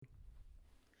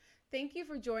Thank you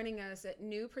for joining us at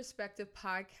New Perspective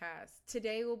Podcast.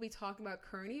 Today we'll be talking about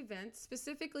current events,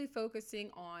 specifically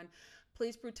focusing on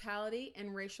police brutality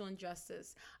and racial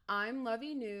injustice. I'm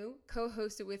Lovey New,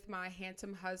 co-hosted with my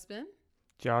handsome husband.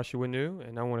 Joshua New,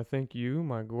 and I want to thank you,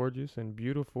 my gorgeous and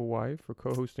beautiful wife, for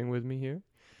co-hosting with me here.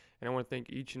 And I want to thank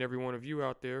each and every one of you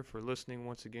out there for listening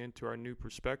once again to our new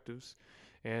perspectives.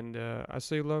 And I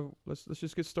say, love, let's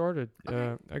just get started.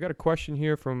 Okay. I got a question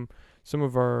here from some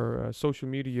of our social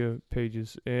media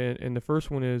pages, and the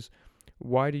first one is,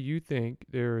 why do you think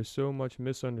there is so much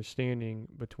misunderstanding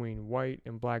between white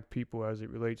and black people as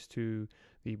it relates to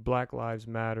the Black Lives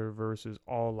Matter versus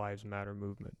All Lives Matter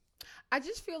movement? I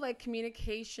just feel like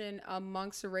communication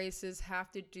amongst the races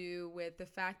have to do with the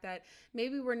fact that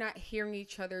maybe we're not hearing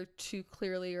each other too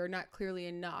clearly or not clearly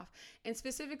enough. And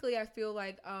specifically, I feel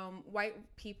like white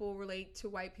people relate to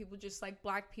white people just like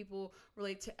black people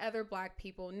relate to other black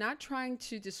people. Not trying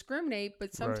to discriminate, but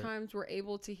Right. sometimes we're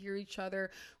able to hear each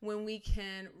other when we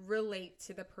can relate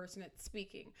to the person that's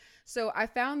speaking. So I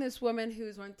found this woman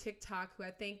who's on TikTok who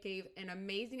I think gave an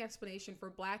amazing explanation for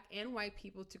black and white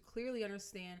people to clearly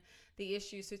understand the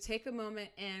issue. So take a moment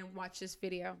and watch this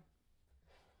video.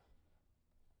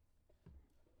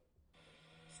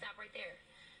 Stop right there,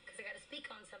 because I got to speak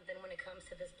on something when it comes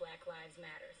to this Black Lives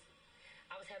Matters.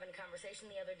 I was having a conversation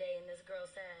the other day, and this girl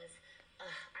says,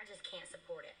 I just can't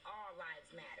support it. All lives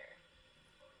matter.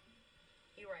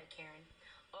 You're right, Karen.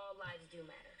 All lives do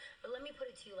matter. But let me put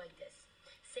it to you like this.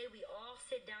 Say we all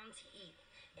sit down to eat,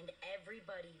 and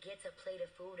everybody gets a plate of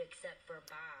food except for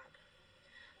Bob.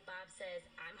 Bob says,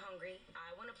 I'm hungry.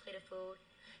 I want a plate of food.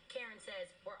 Karen says,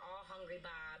 we're all hungry,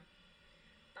 Bob.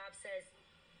 Bob says,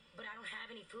 but I don't have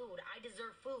any food. I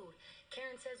deserve food.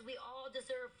 Karen says, we all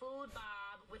deserve food,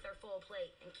 Bob, with her full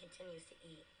plate, and continues to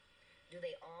eat. Do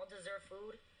they all deserve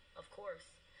food? Of course.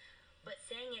 But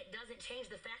saying it doesn't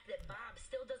change the fact that Bob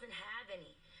still doesn't have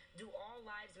any. Do all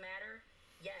lives matter?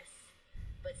 Yes.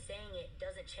 But saying it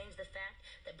doesn't change the fact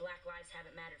that black lives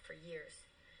haven't mattered for years.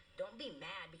 Don't be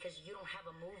mad because you don't have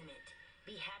a movement.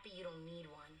 Be happy you don't need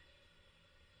one.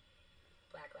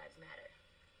 Black Lives Matter.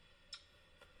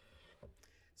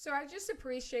 So I just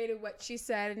appreciated what she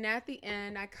said. And at the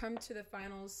end, I come to the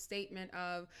final statement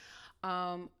of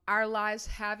our lives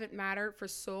haven't mattered for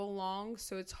so long.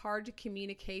 So it's hard to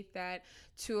communicate that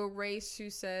to a race who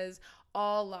says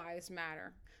all lives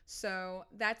matter. So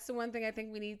that's the one thing I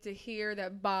think we need to hear,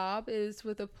 that Bob is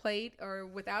with a plate or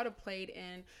without a plate,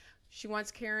 and she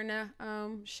wants Karen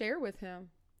to share with him.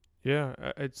 Yeah,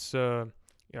 it's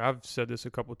I've said this a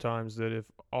couple times that if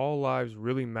all lives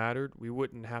really mattered, we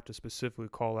wouldn't have to specifically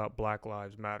call out Black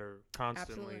Lives Matter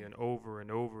constantly Absolutely. and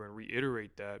over and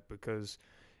reiterate that, because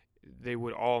they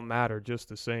would all matter just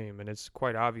the same, and it's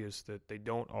quite obvious that they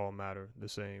don't all matter the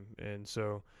same. And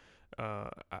so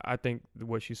I think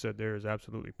what she said there is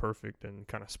absolutely perfect and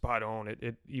kind of spot on.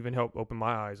 It even helped open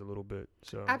my eyes a little bit.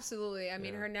 So Absolutely. I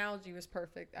mean, yeah. her analogy was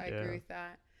perfect. I Yeah. agree with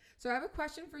that. So I have a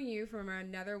question for you from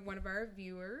another one of our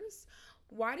viewers.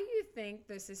 Why do you think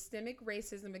the systemic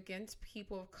racism against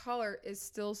people of color is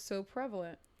still so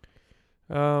prevalent?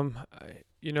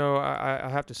 I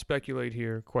have to speculate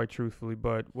here, quite truthfully,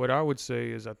 but what I would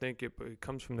say is I think it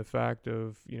comes from the fact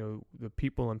of, the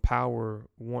people in power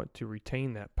want to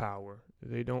retain that power.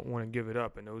 They don't want to give it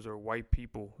up, and those are white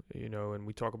people, and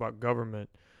we talk about government,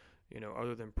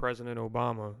 other than President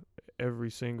Obama,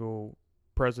 every single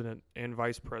president and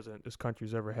vice president this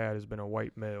country's ever had has been a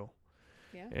white male.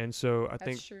 Yeah, And so I that's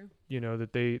think, true.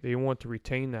 that they want to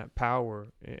retain that power.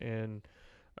 And,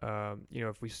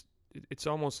 if it's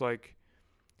almost like,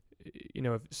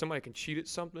 if somebody can cheat at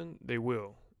something, they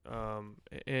will.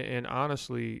 And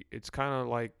honestly, it's kind of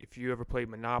like if you ever played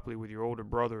Monopoly with your older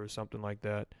brother or something like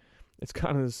that. It's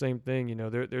kind of the same thing.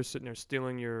 They're sitting there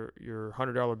stealing your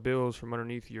 $100 bills from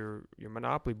underneath your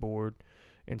Monopoly board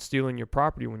and stealing your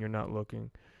property when you're not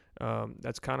looking.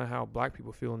 That's kind of how black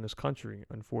people feel in this country,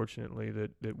 unfortunately,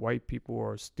 that white people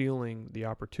are stealing the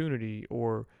opportunity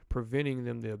or preventing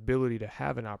them the ability to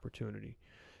have an opportunity.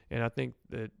 And I think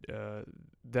that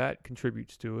that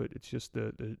contributes to it. It's just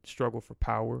the struggle for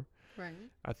power. Right.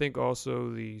 I think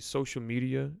also the social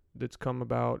media that's come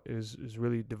about is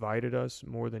really divided us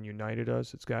more than united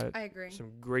us. It's got I agree. some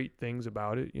great things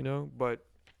about it, but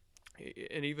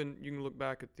and even you can look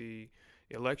back at the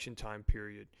election time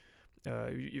period.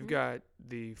 You've got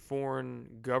the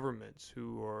foreign governments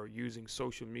who are using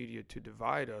social media to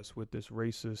divide us with this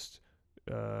racist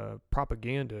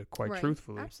propaganda, quite Right.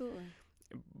 truthfully. Absolutely.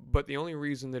 But the only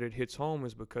reason that it hits home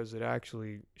is because it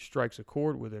actually strikes a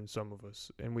chord within some of us,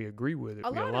 and we agree with it.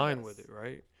 A We lot of align us. with it,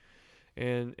 right?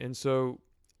 And so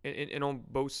and on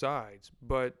both sides,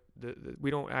 but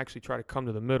we don't actually try to come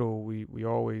to the middle. We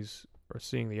always are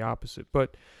seeing the opposite.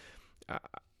 But uh,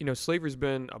 slavery's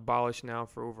been abolished now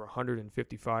for over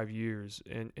 155 years,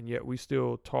 and yet we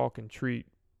still talk and treat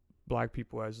black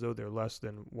people as though they're less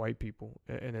than white people,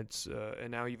 and it's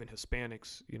and now even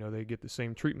Hispanics, they get the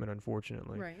same treatment,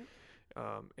 unfortunately. Right.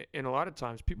 And a lot of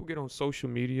times people get on social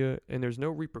media and there's no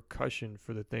repercussion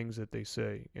for the things that they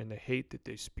say and the hate that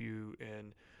they spew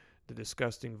and the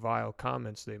disgusting, vile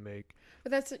comments they make.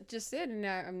 But that's just it. And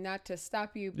I'm not to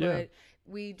stop you, but Yeah.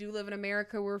 we do live in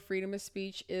America where freedom of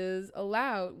speech is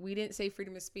allowed. We didn't say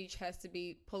freedom of speech has to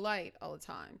be polite all the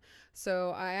time.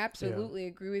 So I absolutely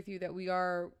agree with you that we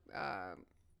are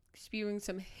spewing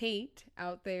some hate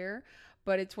out there,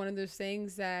 but it's one of those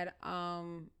things that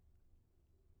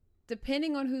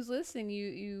depending on who's listening,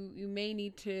 you may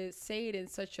need to say it in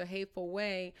such a hateful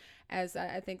way, as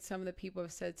I think some of the people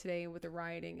have said today with the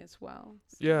rioting as well.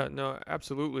 So. Yeah, no,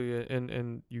 absolutely.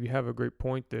 And you have a great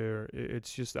point there.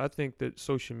 It's just, I think that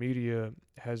social media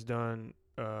has done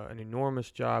an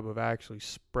enormous job of actually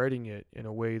spreading it in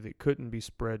a way that couldn't be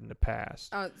spread in the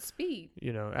past. Speed.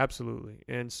 Absolutely.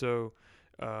 And so,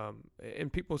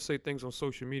 and people say things on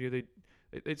social media,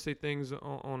 they'd say things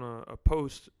on a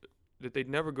post that they'd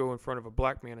never go in front of a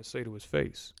black man and say to his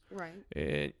face. Right.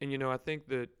 And I think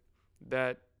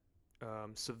that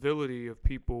civility of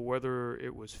people, whether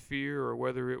it was fear or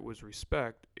whether it was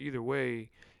respect, either way,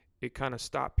 it kind of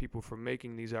stopped people from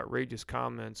making these outrageous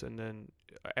comments and then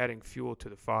adding fuel to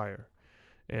the fire.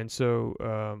 And so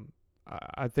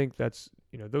I think that's,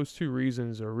 those two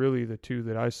reasons are really the two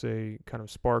that I say kind of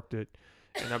sparked it.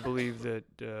 And I believe that,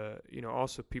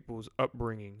 also people's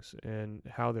upbringings and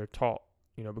how they're taught,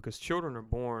 because children are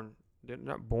born, they're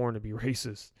not born to be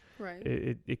racist. Right.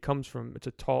 It comes from, it's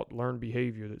a taught, learned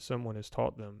behavior that someone has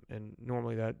taught them. And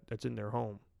normally that's in their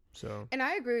home. So. And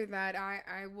I agree with that.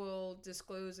 I will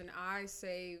disclose, and I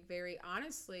say very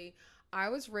honestly, I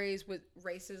was raised with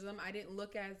racism. I didn't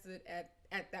look at it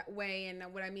at that way. And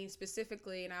what I mean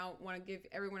specifically, and I want to give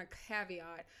everyone a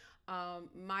caveat.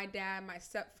 My dad, my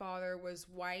stepfather was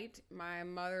white. My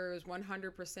mother is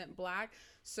 100% black.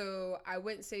 So I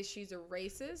wouldn't say she's a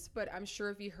racist, but I'm sure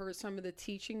if you heard some of the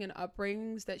teaching and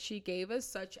upbringings that she gave us,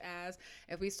 such as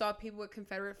if we saw people with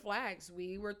Confederate flags,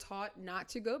 we were taught not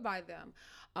to go by them.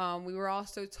 We were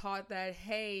also taught that,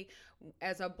 hey,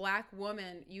 as a black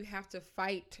woman, you have to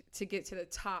fight to get to the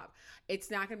top.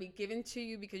 It's not going to be given to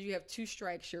you because you have two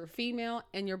strikes. You're female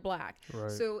and you're black.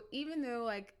 Right. So even though,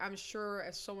 like, I'm sure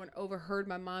if someone overheard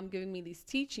my mom giving me these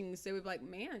teachings, they would be like,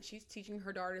 man, she's teaching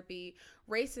her daughter to be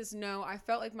racist. No, I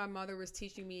felt like my mother was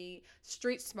teaching me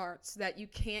street smarts that you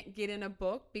can't get in a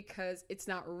book because it's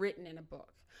not written in a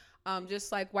book.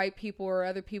 Just like white people or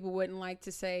other people wouldn't like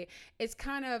to say, it's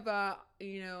kind of,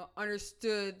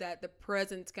 understood that the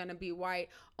present's going to be white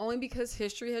only because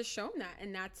history has shown that.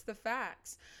 And that's the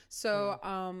facts. So,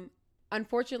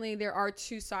 unfortunately, there are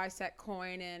two sides to that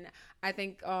coin. And I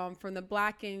think from the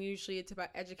black end, usually it's about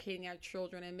educating our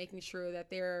children and making sure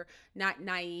that they're not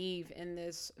naive in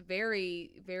this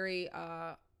very, very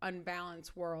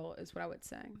unbalanced world is what I would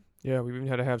say. Yeah, we've even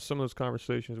had to have some of those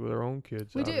conversations with our own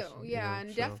kids. We do, yeah,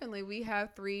 and definitely we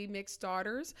have 3 mixed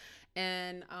daughters,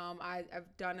 and I've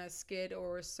done a skit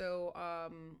or so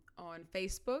on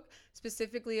Facebook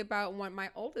specifically about my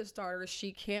oldest daughter.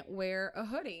 She can't wear a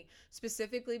hoodie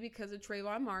specifically because of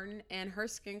Trayvon Martin, and her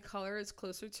skin color is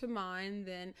closer to mine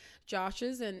than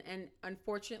Josh's, and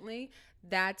unfortunately,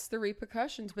 that's the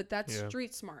repercussions, but that's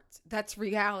street smarts. That's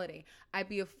reality. I'd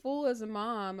be a fool as a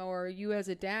mom or you as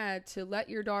a dad to let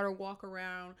your daughter walk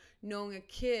around knowing a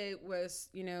kid was,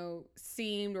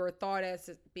 seemed or thought as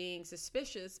being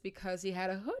suspicious because he had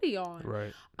a hoodie on.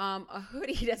 Right. A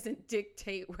hoodie doesn't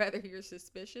dictate whether you're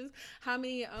suspicious. How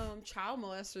many child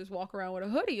molesters walk around with a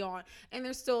hoodie on and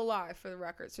they're still alive, for the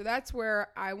record? So that's where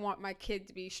I want my kid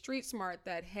to be street smart,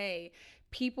 that, hey,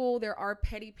 there are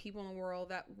petty people in the world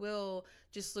that will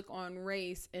just look on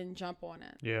race and jump on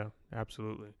it. Yeah,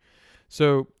 absolutely.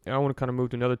 So I want to kind of move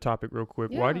to another topic real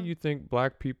quick. Yeah. Why do you think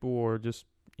black people, or just,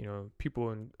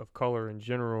 people of color in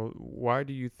general, why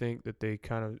do you think that they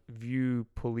kind of view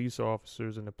police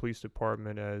officers in the police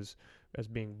department as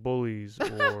being bullies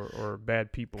or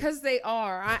bad people? Because they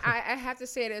are. I have to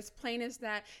say it as plain as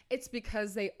that. It's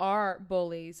because they are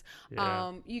bullies.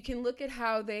 Yeah. You can look at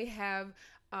how they have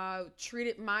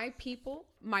treated my people,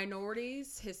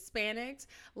 minorities, Hispanics,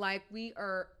 like we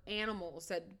are animals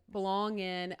that belong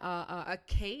in a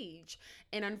cage.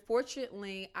 And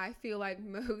unfortunately, I feel like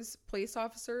most police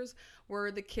officers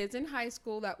were the kids in high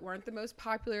school that weren't the most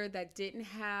popular, that didn't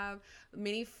have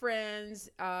many friends,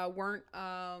 weren't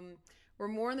were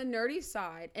more on the nerdy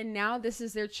side, and now this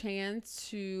is their chance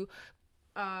to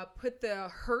put the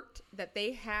hurt that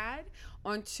they had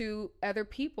onto other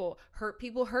people. Hurt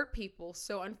people hurt people.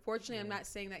 So unfortunately, I'm not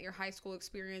saying that your high school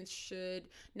experience should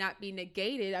not be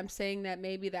negated. I'm saying that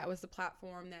maybe that was the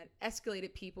platform that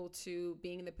escalated people to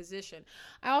being in the position.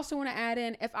 I also want to add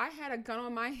in, if I had a gun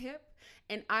on my hip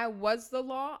and I was the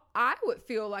law, I would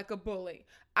feel like a bully.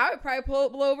 I would probably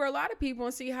pull over a lot of people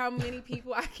and see how many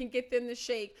people I can get them to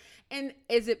shake. And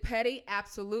is it petty?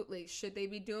 Absolutely. Should they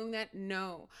be doing that?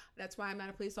 No. That's why I'm not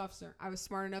a police officer. I was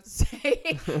smart enough to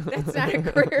say that's not a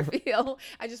career field.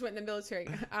 I just went in the military.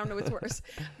 I don't know what's worse.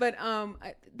 But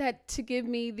that to give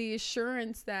me the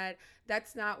assurance that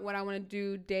that's not what I want to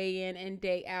do day in and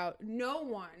day out. No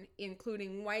one,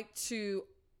 including white to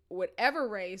whatever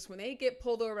race, when they get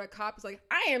pulled over, a cop is like,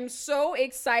 I am so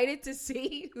excited to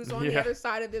see who's on the other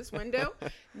side of this window.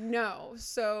 No.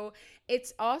 So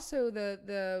it's also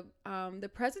the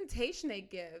presentation they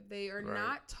give. They are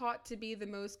not taught to be the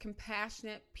most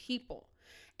compassionate people.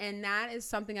 And that is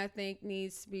something I think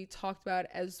needs to be talked about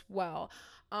as well.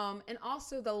 And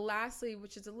also lastly,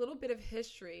 which is a little bit of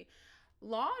history,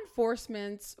 law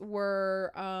enforcement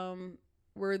were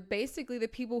basically the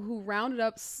people who rounded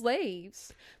up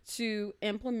slaves to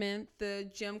implement the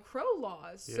Jim Crow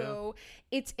laws. Yeah. So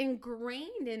it's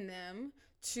ingrained in them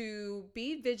to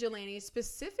be vigilantes,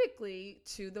 specifically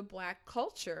to the Black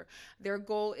culture. Their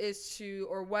goal is to,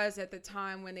 or was at the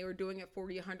time when they were doing it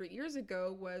 40, 100 years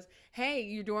ago, was, hey,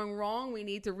 you're doing wrong. We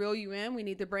need to reel you in. We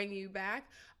need to bring you back.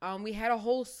 We had a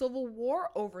whole civil war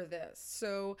over this.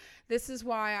 So this is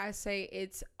why I say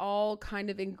it's all kind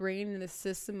of ingrained in the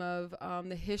system of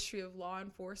the history of law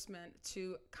enforcement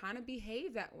to kind of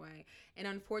behave that way. And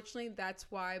unfortunately, that's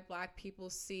why Black people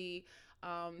see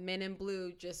Men in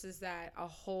Blue just as that, a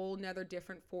whole nother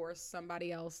different force,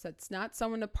 somebody else that's not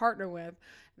someone to partner with.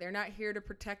 They're not here to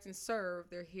protect and serve.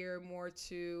 They're here more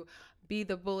to be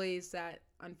the bullies that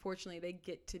unfortunately they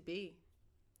get to be.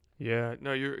 Yeah,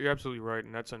 no, you're absolutely right,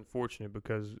 and that's unfortunate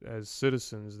because as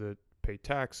citizens that pay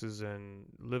taxes and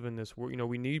live in this world,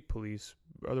 we need police.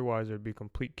 Otherwise, there'd be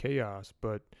complete chaos.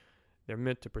 But they're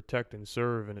meant to protect and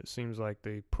serve, and it seems like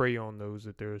they prey on those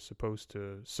that they're supposed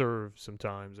to serve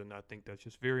sometimes. And I think that's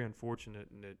just very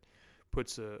unfortunate, and it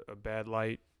puts a bad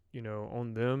light,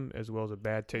 on them as well as a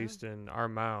bad taste in our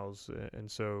mouths.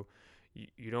 And so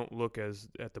you don't look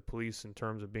at the police in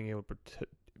terms of being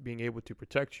able to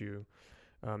protect you.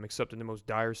 Except in the most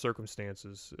dire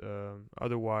circumstances.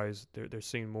 Otherwise, they're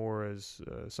seen more as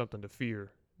something to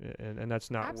fear, and that's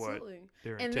not what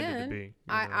they're intended to be.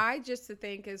 I just to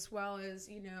think as well as,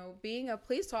 being a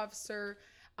police officer,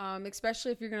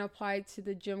 especially if you're going to apply to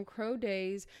the Jim Crow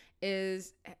days,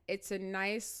 it's a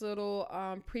nice little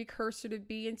precursor to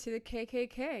be into the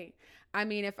KKK. I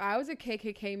mean, if I was a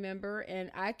KKK member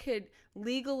and I could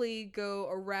legally go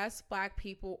arrest Black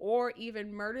people or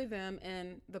even murder them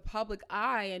in the public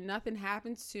eye and nothing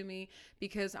happens to me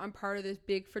because I'm part of this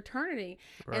big fraternity.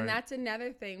 Right. And that's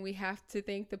another thing we have to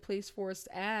think the police force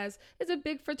as is a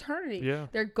big fraternity. Yeah.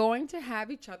 They're going to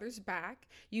have each other's back.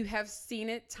 You have seen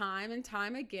it time and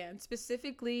time again,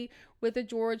 specifically with the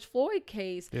George Floyd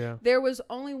case. Yeah. There was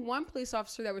only one police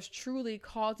officer that was truly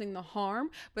causing the harm,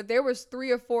 but there was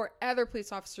 3 or 4 other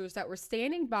police officers that were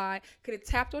standing by, could have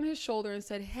tapped on his shoulder and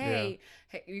said, hey,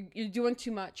 you're doing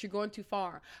too much. You're going too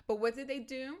far. But what did they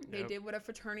do? They did what a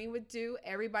fraternity would do.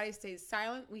 Everybody stays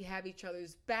silent. We have each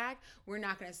other's back. We're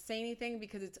not going to say anything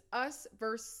because it's us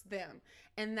versus them.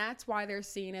 And that's why they're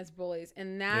seen as bullies.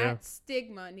 And that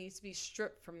stigma needs to be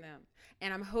stripped from them.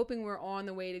 And I'm hoping we're on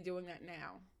the way to doing that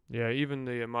now. Yeah, even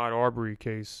the Ahmaud Arbery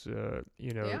case,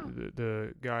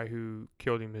 the guy who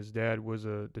killed him, his dad was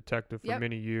a detective for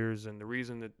many years. And the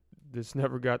reason that this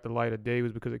never got the light of day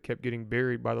was because it kept getting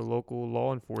buried by the local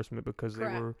law enforcement because they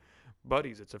were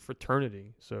buddies. It's a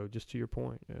fraternity. So just to your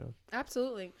point. Yeah,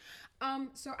 absolutely.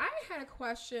 So I had a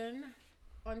question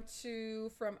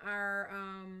from our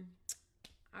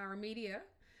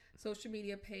social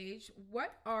media page.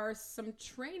 What are some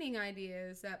training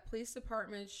ideas that police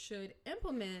departments should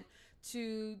implement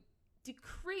to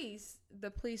decrease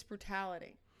the police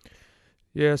brutality?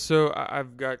 Yeah, so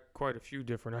I've got quite a few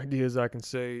different ideas I can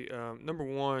say. Number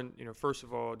one, first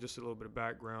of all, just a little bit of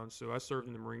background. So I served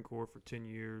in the Marine Corps for 10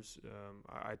 years.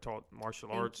 I taught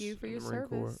martial arts in the Marine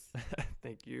Corps.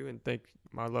 Thank you, and thank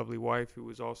my lovely wife who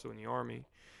was also in the Army.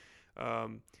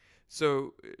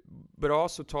 But I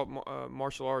also taught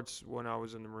martial arts when I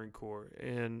was in the Marine Corps.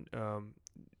 And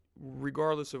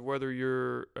regardless of whether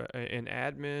you're an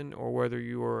admin or whether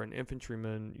you are an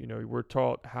infantryman, we're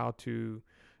taught how to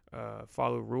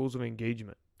follow rules of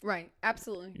engagement. Right.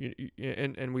 Absolutely.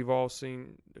 And we've all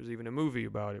seen, there's even a movie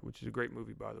about it, which is a great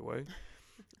movie, by the way.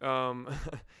 Um,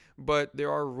 but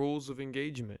there are rules of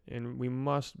engagement, and we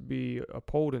must be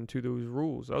upholding to those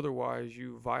rules. Otherwise,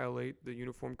 you violate the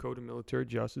Uniform Code of Military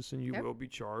Justice, and you Yep. will be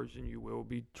charged and you will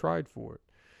be tried for it.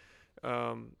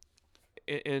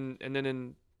 And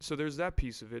then so there's that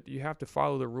piece of it. You have to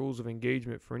follow the rules of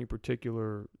engagement for any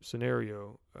particular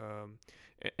scenario.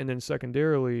 And then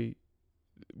secondarily,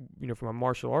 from my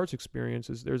martial arts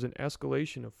experiences, there's an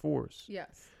escalation of force.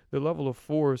 Yes. The level of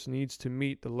force needs to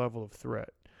meet the level of threat.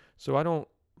 So I don't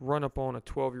run up on a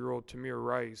 12-year-old Tamir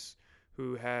Rice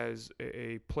who has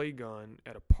a play gun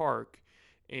at a park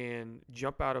and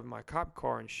jump out of my cop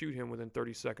car and shoot him within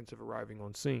 30 seconds of arriving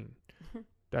on scene.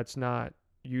 That's not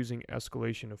using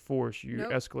escalation of force. You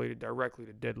Nope. escalated directly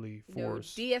to deadly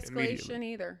force. No de-escalation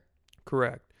either.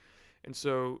 Correct. And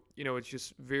so, it's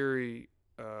just very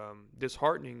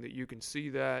disheartening that you can see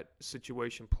that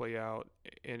situation play out,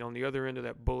 and on the other end of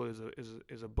that bullet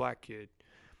is a black kid.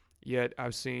 Yet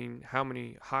I've seen how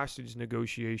many hostage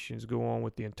negotiations go on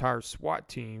with the entire SWAT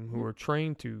team who are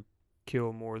trained to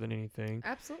kill more than anything.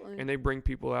 Absolutely. And they bring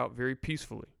people out very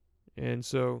peacefully. And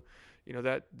so,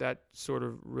 that sort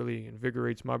of really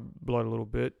invigorates my blood a little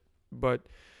bit. But,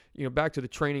 back to the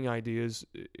training ideas,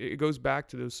 it goes back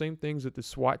to those same things that the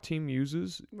SWAT team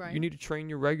uses. Right. You need to train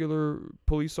your regular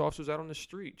police officers out on the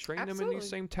street. Train them in Absolutely. these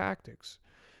same tactics.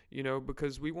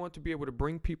 Because we want to be able to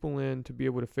bring people in to be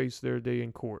able to face their day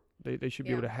in court. They should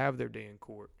be able to have their day in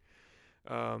court.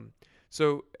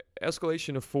 So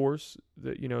escalation of force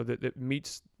that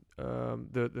meets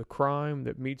the crime,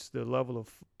 that meets the level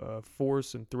of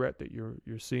force and threat that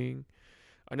you're seeing.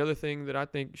 Another thing that I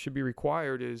think should be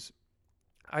required is,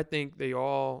 I think they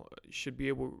all should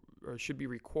be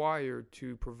required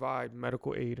to provide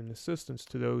medical aid and assistance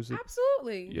to those that,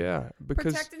 Absolutely. yeah,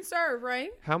 because Protect and serve, right?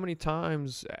 how many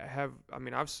times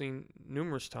I've seen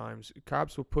numerous times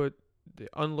cops will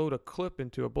unload a clip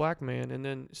into a black man and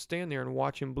then stand there and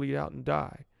watch him bleed out and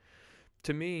die.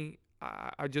 To me,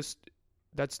 I just,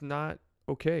 that's not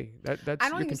okay. That's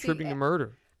you're contributing to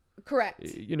murder. Correct.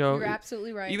 You're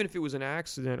absolutely right. Even if it was an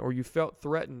accident or you felt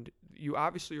threatened, you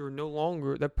obviously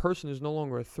that person is no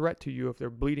longer a threat to you if they're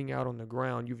bleeding out on the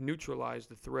ground. You've neutralized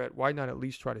the threat. Why not at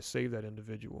least try to save that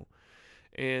individual?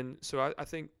 And so I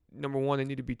think, number one, they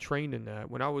need to be trained in that.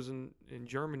 When I was in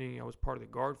Germany, I was part of the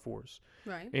Guard Force.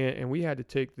 Right. And we had to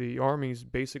take the Army's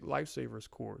basic lifesavers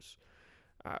course.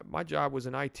 My job was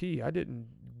in IT. I didn't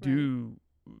do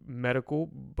medical,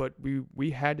 but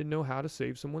we had to know how to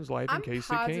save someone's life in case it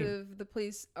came. I'm positive the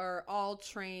police are all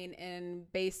trained in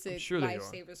basic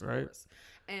lifesavers course.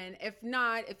 And if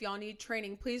not, if y'all need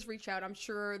training, please reach out. I'm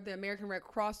sure the American Red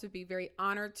Cross would be very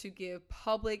honored to give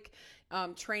public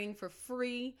training for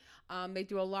free. They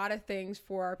do a lot of things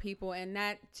for our people, and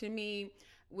that, to me,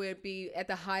 would be at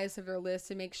the highest of their list,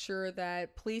 to make sure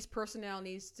that police personnel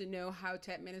needs to know how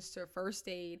to administer first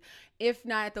aid. If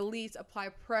not, at the least, apply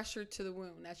pressure to the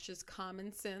wound. That's just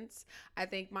common sense. I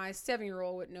think my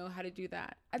 7-year-old would know how to do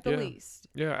that at the least.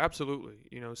 Yeah, absolutely.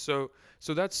 So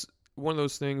that's one of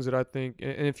those things that I think,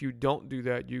 and if you don't do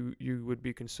that, you would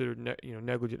be considered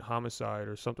negligent homicide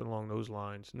or something along those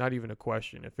lines. Not even a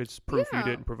question. If it's proof you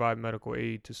didn't provide medical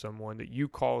aid to someone, that you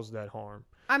caused that harm.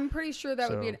 I'm pretty sure that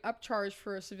would be an upcharge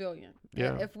for a civilian.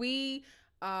 Yeah. If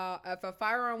a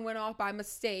firearm went off by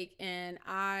mistake and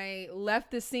I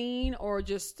left the scene or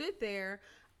just stood there,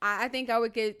 I think I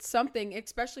would get something,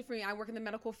 especially for me. I work in the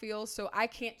medical field, so I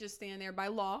can't just stand there by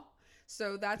law.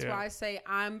 So that's why I say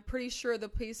I'm pretty sure the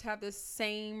police have the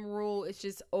same rule. It's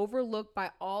just overlooked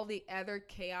by all the other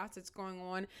chaos that's going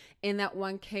on in that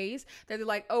one case, that they're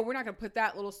like, oh, we're not going to put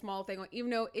that little small thing on,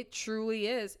 even though it truly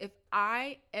is. If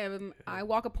I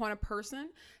walk upon a person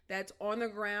that's on the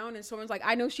ground and someone's like,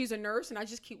 I know she's a nurse, and I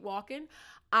just keep walking,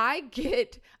 I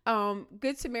get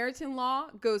Good Samaritan law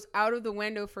goes out of the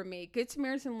window for me. Good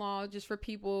Samaritan law, just for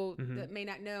people that may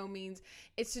not know, means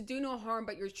it's to do no harm,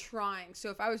 but you're trying. So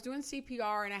if I was doing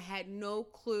CPR and I had no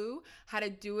clue how to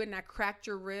do it and I cracked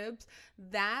your ribs,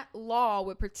 that law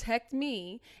would protect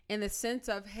me in the sense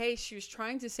of, hey, she was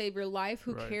trying to save your life.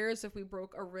 Who cares if we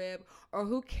broke a rib, or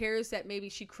who cares that maybe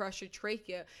she crushed your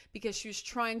trachea, because she was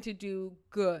trying to do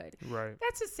good. Right.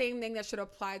 That's the same thing that should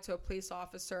apply to a police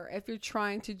officer if you're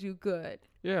trying to do good.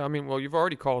 Yeah, I mean, well, you've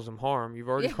already caused them harm. You've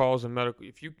already caused them medical.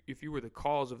 If you were the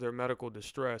cause of their medical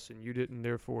distress and you didn't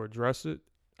therefore address it,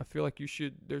 I feel like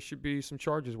there should be some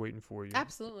charges waiting for you.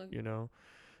 Absolutely.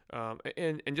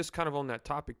 And just kind of on that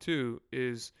topic too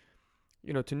is,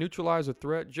 to neutralize a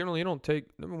threat, generally you don't take,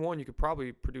 number one, you could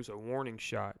probably produce a warning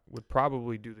shot, would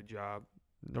probably do the job.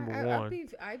 Number one.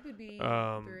 I would be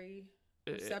very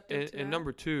receptive to that. And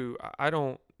number two, I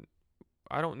don't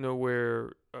know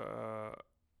where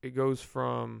it goes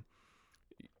from.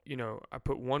 I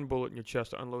put one bullet in your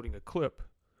chest to unloading a clip.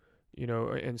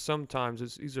 And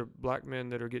sometimes these are black men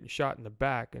that are getting shot in the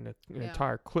back and an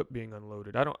entire clip being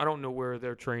unloaded. I don't know where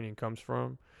their training comes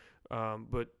from,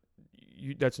 but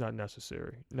that's not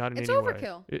necessary. Not in It's any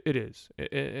overkill. way. It is,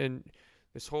 and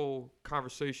this whole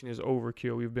conversation is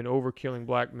overkill. We've been overkilling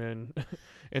black men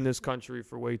in this country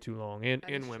for way too long,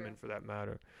 and women for that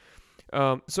matter.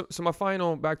 So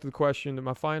back to the question,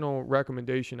 my final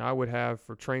recommendation I would have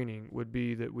for training would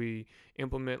be that we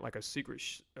implement like a secret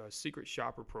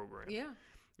shopper program. Yeah.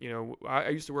 I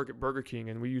used to work at Burger King,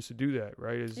 and we used to do that,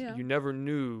 right? You never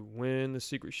knew when the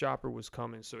secret shopper was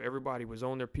coming, so everybody was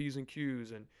on their P's and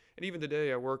Q's. And even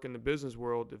today, I work in the business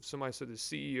world. If somebody said the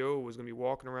CEO was going to be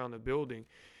walking around the building,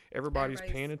 everybody's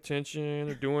paying attention,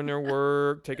 they're doing their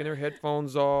work, taking their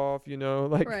headphones off,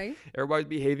 Right. Everybody's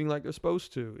behaving like they're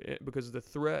supposed to because of the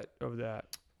threat of that.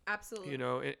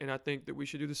 Absolutely. And I think that we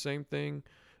should do the same thing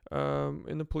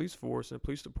in the police force and the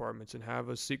police departments, and have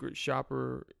a secret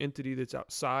shopper entity that's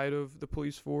outside of the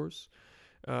police force,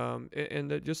 and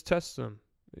that just tests them,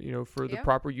 for the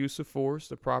proper use of force,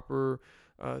 the proper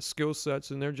skill sets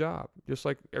in their job, just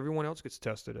like everyone else gets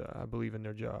tested, I believe, in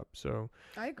their job. So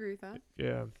I agree with that.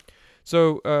 Yeah.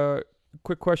 So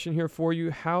quick question here for you.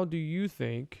 How do you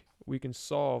think we can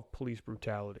solve police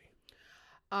brutality?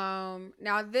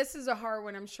 Now this is a hard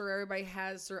one. I'm sure everybody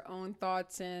has their own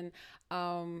thoughts and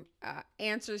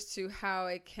answers to how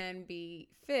it can be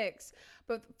fixed.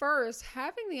 But first,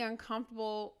 having the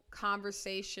uncomfortable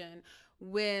conversation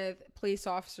with police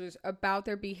officers about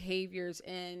their behaviors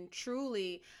and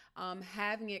truly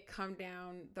having it come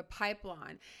down the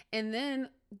pipeline, and then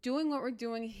doing what we're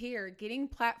doing here, getting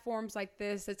platforms like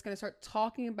this that's going to start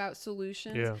talking about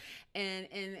solutions,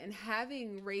 and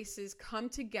having races come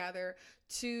together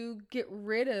to get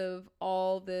rid of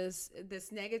all this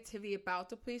negativity about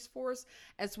the police force,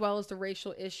 as well as the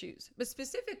racial issues. But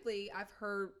specifically, I've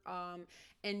heard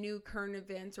in new current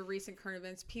events or recent current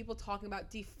events, people talking about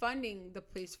defunding the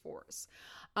police force.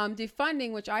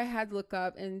 Defunding, which I had to look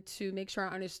up and to make sure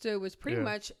I understood, was pretty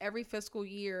much every fiscal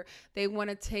year they want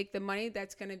to take the money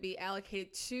that's going to be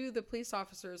allocated to the police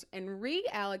officers and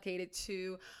reallocate it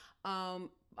to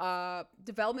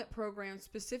development programs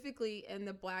specifically in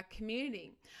the Black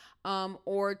community,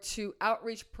 or to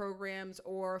outreach programs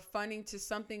or funding to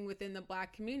something within the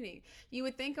Black community. You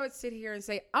would think I would sit here and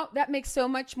say, oh, that makes so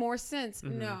much more sense.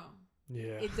 Mm-hmm. No,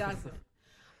 it doesn't.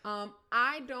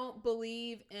 I don't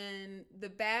believe in the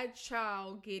bad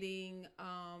child getting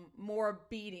more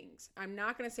beatings. I'm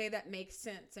not going to say that makes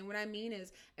sense. And what I mean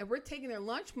is, if we're taking their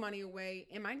lunch money away,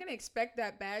 am I going to expect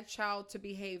that bad child to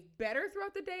behave better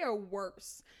throughout the day or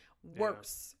worse?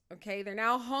 Worse. Okay, they're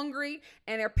now hungry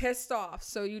and they're pissed off.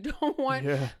 So you don't want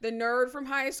the nerd from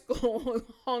high school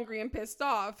hungry and pissed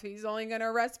off. He's only going to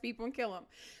arrest people and kill them.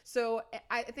 So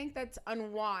I think that's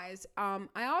unwise.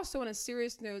 I also, on a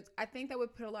serious note, I think that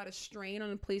would put a lot of strain on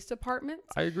the police departments.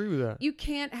 I agree with that. You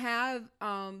can't have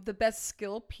the best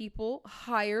skilled people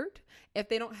hired if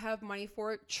they don't have money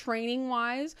for it. Training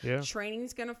wise, training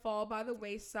is going to fall by the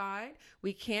wayside.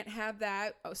 We can't have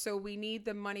that. So we need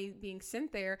the money being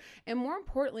sent there. And more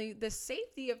importantly, the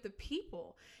safety of the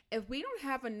people. If we don't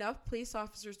have enough police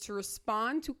officers to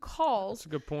respond to calls, that's a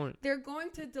good point, they're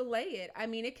going to delay it. I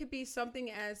mean, it could be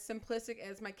something as simplistic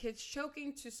as my kid's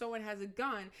choking to someone has a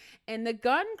gun, and the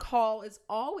gun call is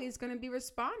always going to be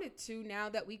responded to now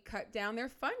that we cut down their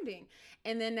funding.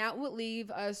 And then that would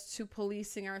leave us to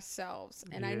policing ourselves.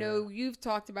 And I know you've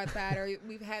talked about that, or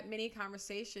we've had many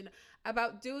conversations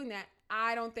about doing that.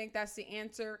 I don't think that's the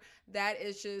answer. That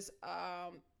is just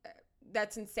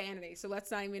that's insanity. So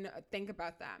let's not even think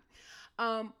about that.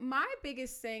 My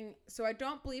biggest thing, so I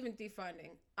don't believe in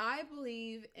defunding. I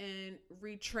believe in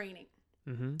retraining.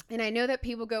 Mm-hmm. And I know that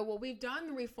people go, well, we've done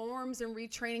the reforms and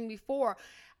retraining before.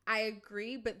 I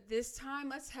agree, but this time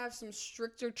let's have some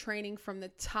stricter training from the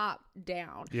top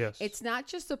down. Yes. It's not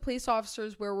just the police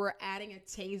officers where we're adding a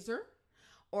taser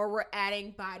or we're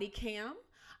adding body cam.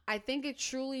 I think it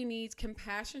truly needs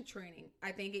compassion training.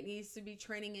 I think it needs to be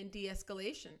training in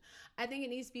de-escalation. I think it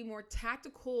needs to be more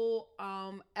tactical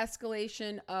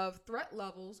escalation of threat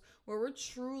levels where we're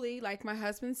truly, like my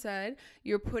husband said,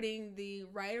 you're putting the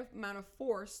right amount of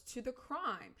force to the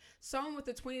crime. Someone with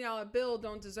a $20 bill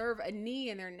don't deserve a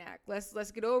knee in their neck.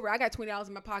 Let's get over it. I got $20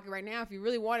 in my pocket right now. If you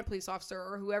really want a police officer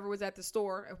or whoever was at the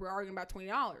store, if we're arguing about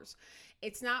 $20.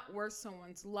 it's not worth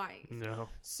someone's life. No.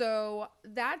 So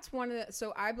that's one of the,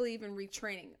 so I believe in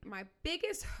retraining. My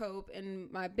biggest hope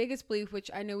and my biggest belief, which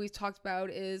I know we've talked about,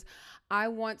 is I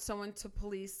want someone to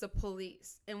police the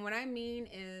police. And what I mean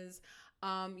is,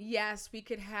 yes, we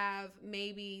could have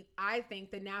maybe, I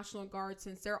think the National Guard,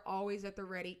 since they're always at the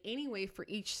ready anyway for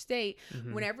each state,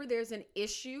 whenever there's an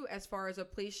issue as far as a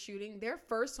police shooting, they're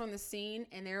first on the scene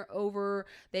and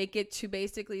they get to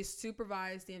basically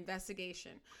supervise the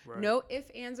investigation. Right. No ifs,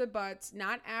 ands, or buts,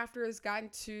 not after it's gotten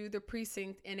to the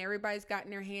precinct and everybody's gotten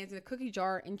their hands in the cookie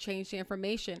jar and changed the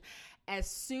information. As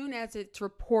soon as it's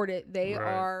reported, they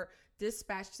are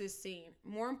dispatched to the scene.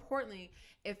 More importantly,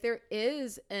 if there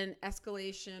is an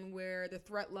escalation where the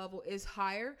threat level is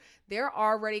higher, they're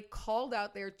already called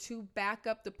out there to back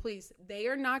up the police. They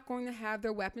are not going to have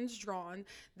their weapons drawn.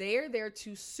 They are there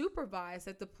to supervise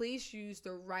that the police use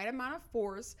the right amount of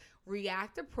force,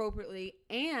 react appropriately,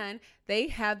 and they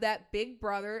have that big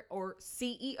brother or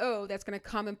CEO that's going to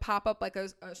come and pop up like a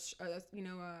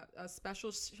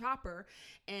special shopper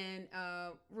and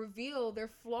reveal their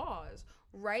flaws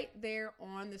right there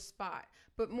on the spot.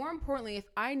 But more importantly, if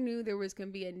I knew there was going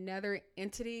to be another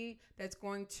entity that's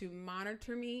going to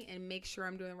monitor me and make sure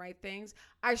I'm doing the right things,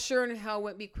 I sure in hell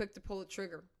wouldn't be quick to pull the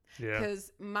trigger.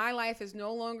 Because my life is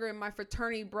no longer in my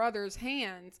fraternity brother's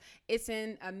hands. It's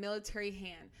in a military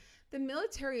hand. The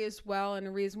military as well, and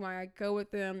the reason why I go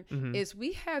with them is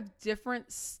we have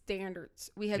different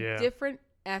standards. We have different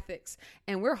ethics,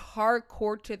 and we're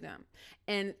hardcore to them.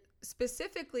 And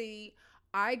specifically,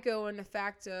 I go in the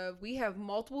fact of we have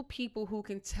multiple people who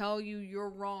can tell you you're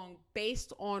wrong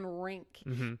based on rank.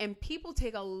 And people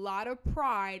take a lot of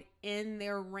pride in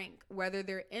their rank, whether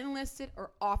they're enlisted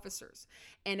or officers.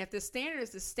 And if the standard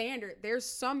is the standard, there's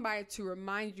somebody to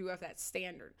remind you of that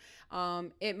standard.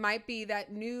 It might be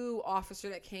that new officer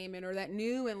that came in or that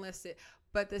new enlisted,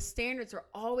 but the standards are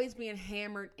always being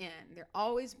hammered in. They're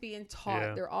always being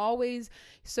taught. They're always,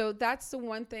 so that's the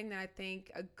one thing that I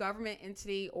think a government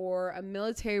entity or a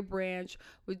military branch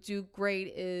would do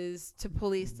great is to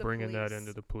police the Bringing police. that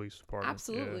into the police department.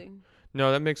 Absolutely. Yeah.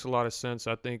 No, that makes a lot of sense.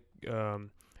 I think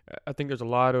there's a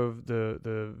lot of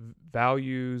the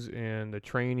values and the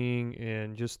training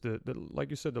and just the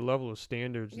like you said, the level of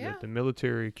standards that the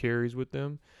military carries with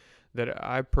them that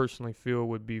I personally feel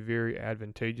would be very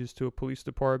advantageous to a police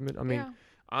department. I mean,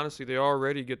 honestly, they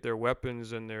already get their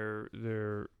weapons and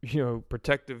their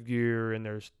protective gear and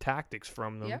their tactics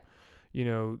from them.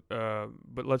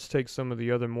 But let's take some of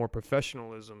the other more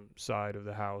professionalism side of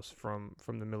the house from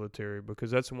the military, because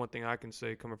that's the one thing I can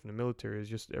say coming from the military is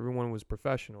just everyone was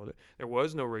professional. There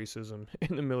was no racism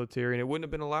in the military, and it wouldn't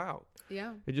have been allowed.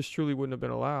 Yeah, it just truly wouldn't have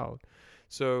been allowed.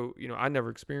 So I never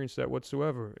experienced that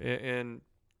whatsoever, and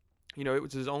it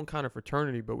was his own kind of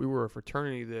fraternity, but we were a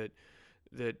fraternity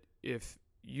that if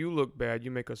you look bad, you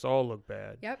make us all look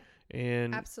bad. Yep.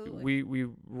 And absolutely, we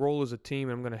roll as a team,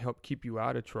 and I'm going to help keep you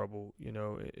out of trouble,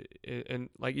 and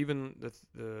like even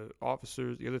the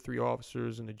officers, the other three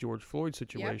officers in the George Floyd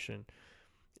situation,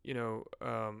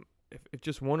 if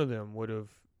just one of them would have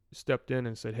stepped in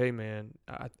and said, hey man,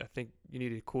 I think you need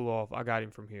to cool off. I got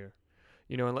him from here,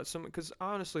 and let someone, because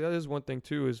honestly, that is one thing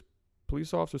too, is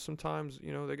police officers sometimes,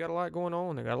 they got a lot going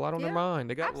on. They got a lot on their mind.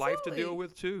 They got life to deal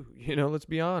with too. Let's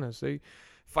be honest. They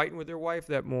fighting with their wife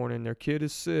that morning. Their kid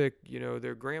is sick.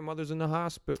 Their grandmother's in the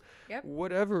hospital. Yep.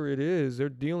 Whatever it is, they're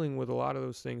dealing with a lot of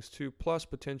those things too. Plus,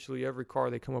 potentially every car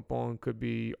they come up on could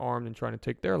be armed and trying to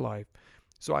take their life.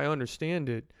 So I understand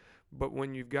it. But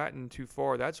when you've gotten too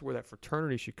far, that's where that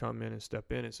fraternity should come in and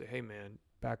step in and say, hey, man,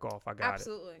 back off. I got it.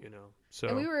 Absolutely. So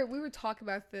and we were talking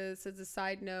about this as a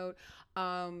side note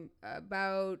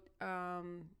about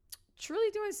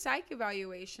truly doing psych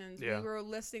evaluations. We were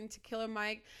listening to Killer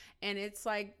Mike, and it's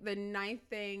like the ninth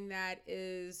thing that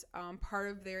is part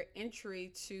of their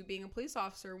entry to being a police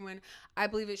officer, when I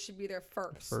believe it should be their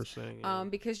first thing.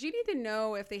 Because you need to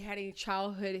know if they had any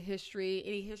childhood history,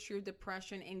 any history of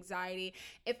depression, anxiety.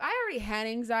 If I already had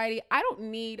anxiety, I don't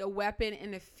need a weapon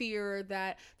and a fear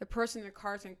that the person in the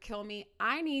car is going to kill me.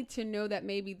 I need to know that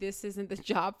maybe this isn't the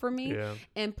job for me.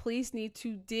 And police need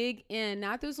to dig in,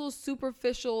 not those little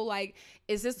superficial, like,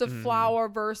 is this the flower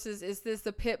versus is this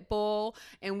the pit bull,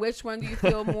 and which one do you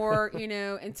feel more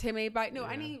intimidated by? No,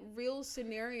 I need real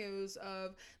scenarios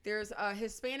of there's a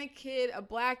Hispanic kid, a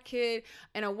black kid,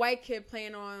 and a white kid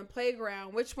playing on a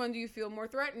playground. Which one do you feel more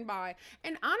threatened by?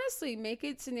 And honestly, make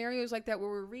it scenarios like that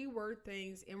where we reword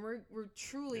things and we're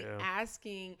truly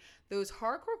asking those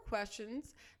hardcore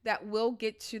questions that will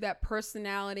get to that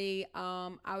personality,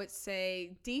 I would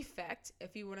say defect,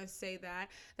 if you want to say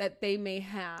that they may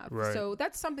have. Right. So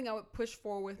that's something I would push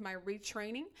for with my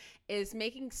retraining, is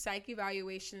making psych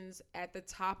evaluations at the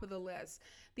top of the list.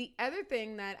 The other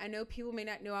thing that I know people may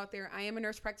not know out there, I am a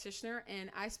nurse practitioner, and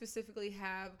I specifically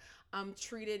have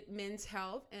treated men's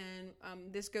health, and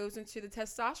this goes into the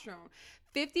testosterone.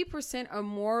 50% or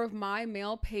more of my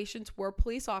male patients were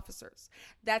police officers.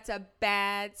 That's a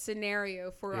bad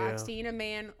scenario for I've seen a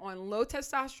man on low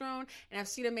testosterone and I've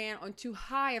seen a man on too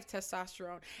high of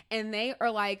testosterone, and they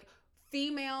are like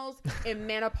females in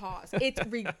menopause. It's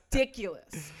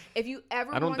ridiculous. If you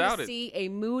ever want to see a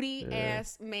moody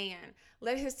ass man,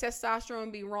 let his testosterone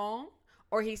be wrong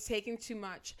or he's taking too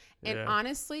much. And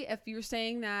honestly, if you're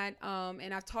saying that,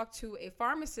 and I've talked to a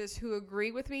pharmacist who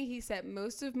agreed with me, he said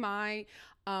most of my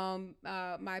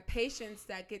my patients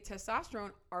that get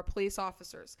testosterone are police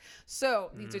officers.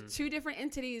 So these are two different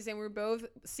entities, and we're both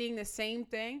seeing the same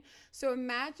thing. So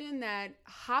imagine that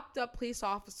hopped up police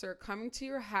officer coming to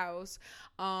your house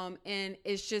and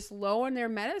is just low on their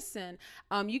medicine.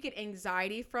 You get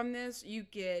anxiety from this. You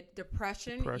get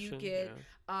depression. You get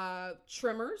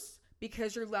tremors,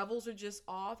 because your levels are just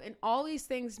off. And all these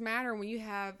things matter when you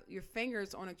have your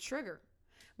fingers on a trigger.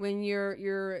 When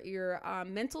your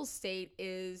mental state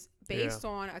is based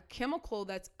on a chemical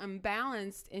that's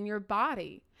unbalanced in your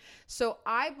body. So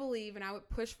I believe, and I would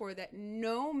push for that,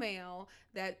 no male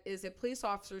that is a police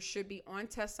officer should be on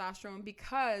testosterone,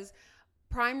 because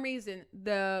prime reason,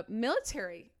 the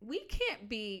military, we can't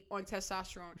be on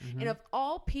testosterone. And of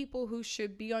all people who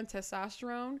should be on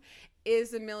testosterone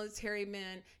is the military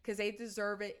men, because they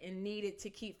deserve it and need it to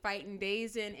keep fighting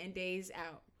days in and days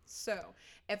out. So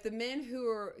if the men who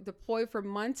are deployed for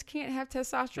months can't have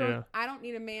testosterone, I don't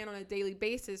need a man on a daily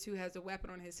basis who has a weapon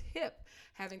on his hip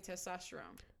having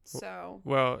testosterone. So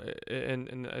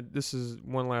and this is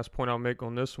one last point I'll make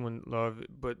on this one, Love.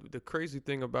 But the crazy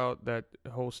thing about that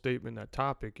whole statement, that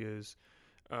topic is,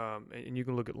 and you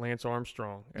can look at Lance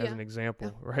Armstrong as an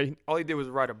example, right? All he did was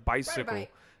ride a bicycle,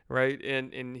 right?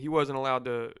 And he wasn't allowed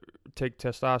to take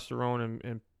testosterone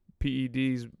and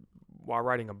PEDs while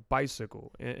riding a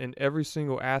bicycle. And every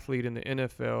single athlete in the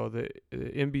NFL, the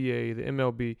NBA, the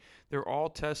MLB, they're all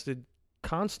tested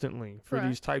constantly for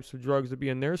these types of drugs to be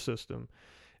in their system.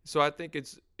 So I think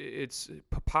it's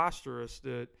preposterous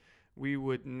that we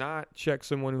would not check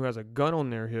someone who has a gun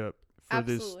on their hip for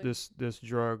this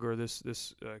drug or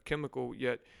this chemical,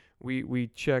 yet we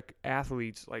check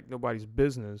athletes like nobody's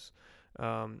business.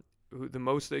 The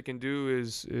most they can do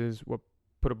is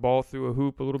put a ball through a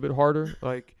hoop a little bit harder,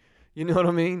 like, you know what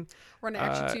I mean? Run an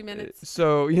extra 2 minutes.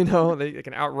 So, they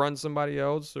can outrun somebody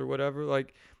else or whatever.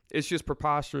 Like, it's just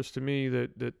preposterous to me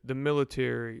that the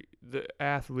military, the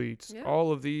athletes,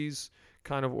 all of these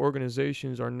kind of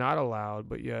organizations are not allowed,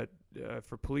 but yet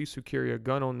for police who carry a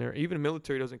gun on there, even the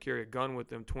military doesn't carry a gun with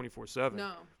them 24/7.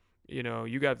 No.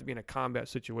 You got to be in a combat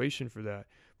situation for that.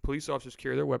 Police officers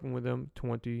carry their weapon with them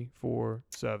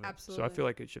 24/7. Absolutely. So I feel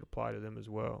like it should apply to them as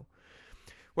well.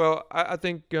 Well, I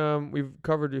think we've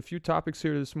covered a few topics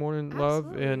here this morning,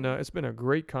 Love, and it's been a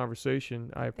great conversation.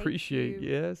 I appreciate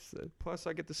yes. Plus,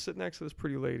 I get to sit next to this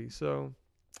pretty lady, so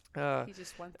he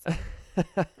just wants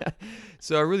it.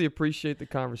 So I really appreciate the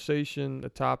conversation, the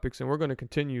topics, and we're going to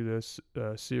continue this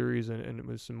series and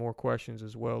with some more questions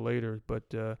as well later. But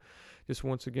just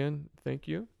once again, thank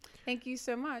you. Thank you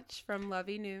so much from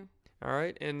Lovey New. All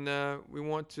right, and we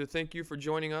want to thank you for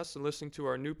joining us and listening to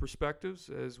our new perspectives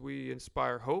as we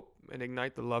inspire hope and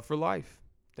ignite the love for life.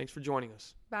 Thanks for joining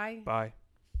us. Bye. Bye.